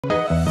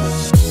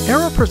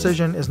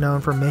Precision is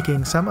known for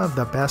making some of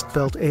the best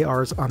built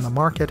ARs on the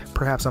market.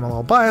 Perhaps I'm a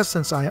little biased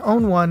since I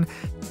own one,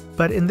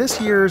 but in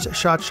this year's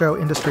SHOT Show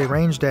Industry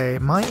Range Day,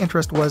 my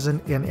interest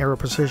wasn't in Aero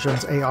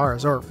Precision's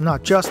ARs, or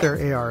not just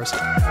their ARs.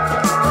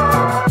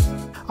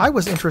 I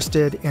was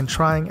interested in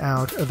trying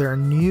out their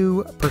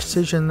new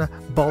precision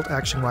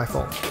bolt-action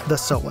rifle, the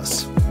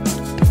Solus.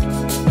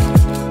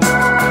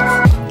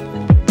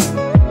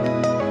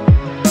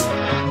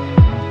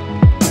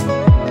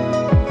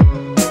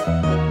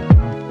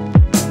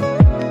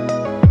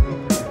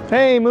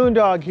 Hey,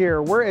 Moondog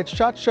here. We're at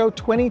SHOT Show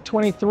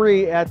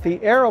 2023 at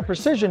the Aero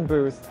Precision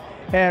booth,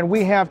 and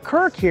we have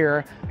Kirk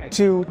here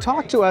to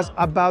talk to us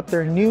about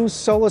their new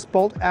Solus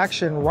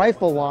bolt-action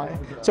rifle line.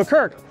 So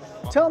Kirk,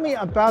 tell me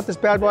about this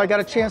bad boy. I got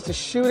a chance to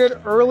shoot it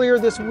earlier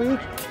this week.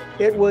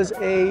 It was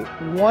a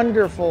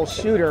wonderful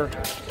shooter.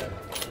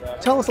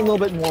 Tell us a little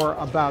bit more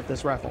about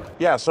this rifle.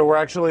 Yeah, so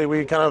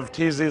we kind of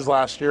teased these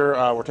last year.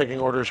 We're taking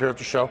orders here at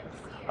the show.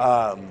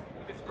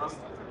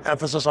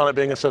 Emphasis on it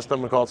being a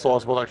system. We call it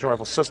Solus bolt-action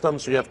rifle system.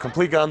 So you have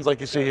complete guns like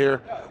you see here.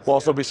 We'll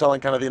also be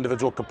selling kind of the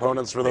individual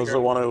components for those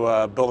that want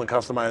to build and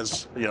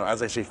customize,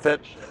 as they see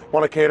fit.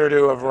 Want to cater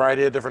to a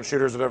variety of different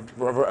shooters at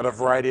a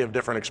variety of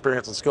different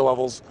experience and skill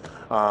levels.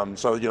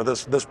 So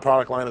this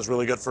product line is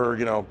really good for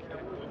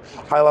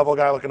high-level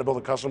guy looking to build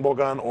a custom bolt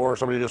gun, or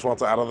somebody who just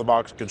wants an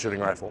out-of-the-box good shooting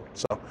rifle.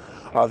 So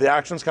the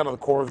action's kind of the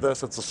core of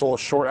this. It's a Solus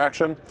short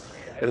action.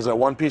 It is a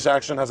one-piece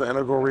action, has an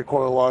integral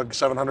recoil lug,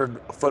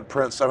 700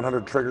 footprint,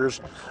 700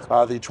 triggers.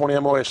 The 20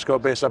 MOA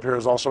scope base up here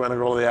is also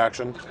integral to the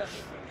action.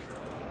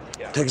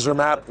 Takes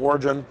Zermatt,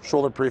 Origin,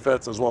 shoulder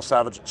prefits, as well as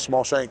Savage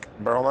small shank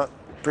barrel nut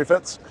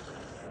prefits.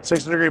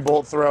 60-degree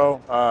bolt throw,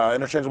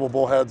 interchangeable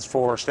bull heads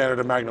for standard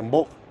and magnum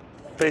bolt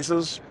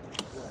faces.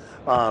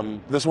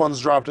 This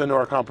one's dropped into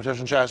our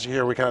competition chassis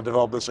here. We kind of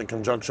developed this in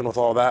conjunction with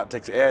all that. It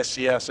takes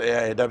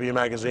AICS, AIW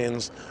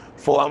magazines,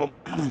 full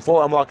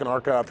M-lock and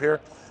ARCA up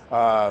here.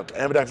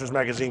 Ambidextrous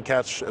magazine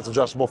catch. It's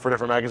adjustable for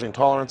different magazine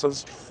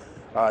tolerances.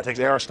 It takes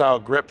AR style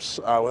grips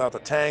without the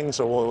tang,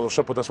 so we'll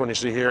ship with this one you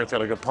see here. It's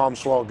got a good palm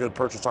swell, good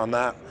purchase on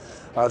that.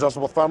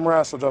 Adjustable thumb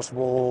rest,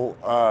 adjustable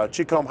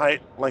cheek comb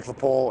height, length of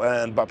pull,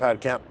 and butt pad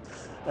camp.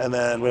 And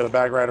then we have a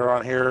bag rider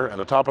on here, and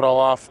to top it all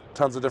off,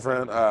 tons of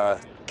different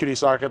QD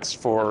sockets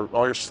for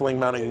all your sling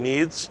mounting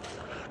needs.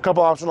 A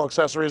couple optional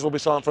accessories we'll be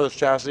selling for this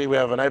chassis. We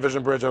have a night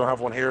vision bridge. I don't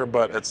have one here,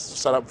 but it's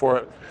set up for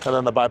it. And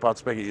then the bipod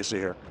spigot you see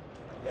here.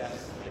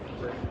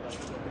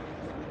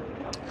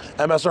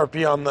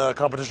 MSRP on the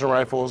competition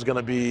rifle is going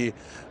to be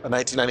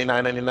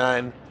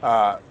 $1999.99.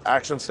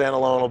 Action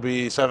standalone will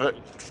be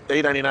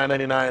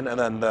 $899.99, and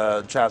then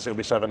the chassis will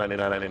be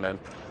 $799.99.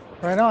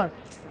 Right on.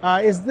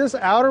 Is this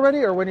out already,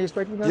 or when are you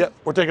expecting that? Yep,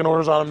 we're taking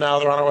orders on them now.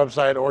 They're on our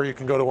website, or you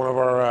can go to one of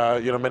our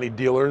many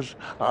dealers.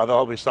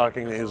 They'll be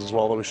stocking these as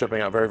well. They'll be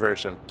shipping out very, very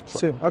soon.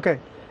 Soon. Okay.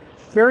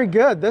 Very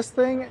good. This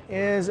thing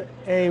is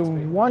a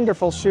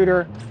wonderful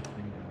shooter.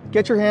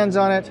 Get your hands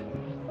on it.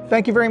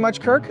 Thank you very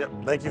much, Kirk. Yep,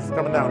 thank you for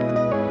coming down.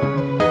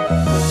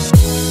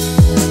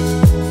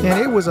 And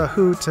it was a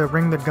hoot to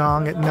ring the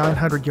gong at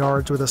 900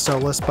 yards with a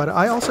Solus, but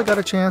I also got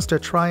a chance to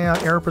try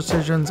out Aero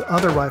Precision's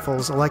other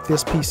rifles like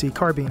this PC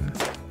carbine.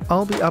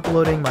 I'll be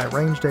uploading my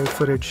range day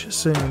footage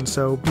soon,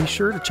 so be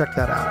sure to check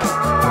that out.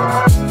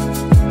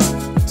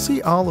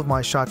 See all of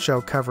my SHOT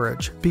Show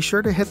coverage. Be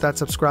sure to hit that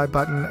subscribe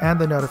button and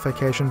the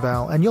notification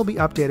bell, and you'll be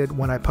updated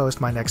when I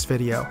post my next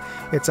video.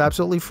 It's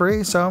absolutely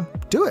free, so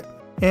do it.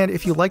 And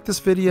if you like this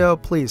video,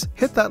 please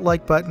hit that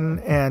like button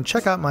and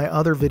check out my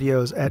other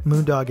videos at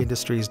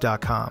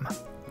moondogindustries.com.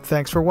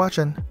 Thanks for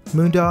watching.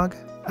 Moondog,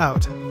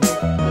 out.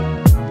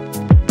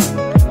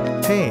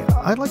 Hey,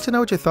 I'd like to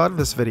know what you thought of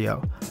this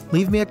video.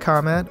 Leave me a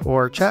comment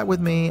or chat with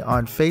me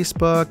on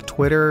Facebook,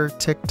 Twitter,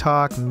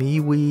 TikTok,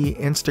 MeWe,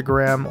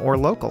 Instagram, or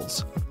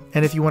Locals.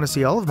 And if you want to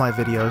see all of my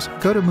videos,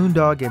 go to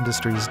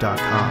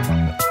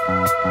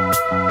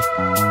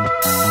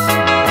moondogindustries.com.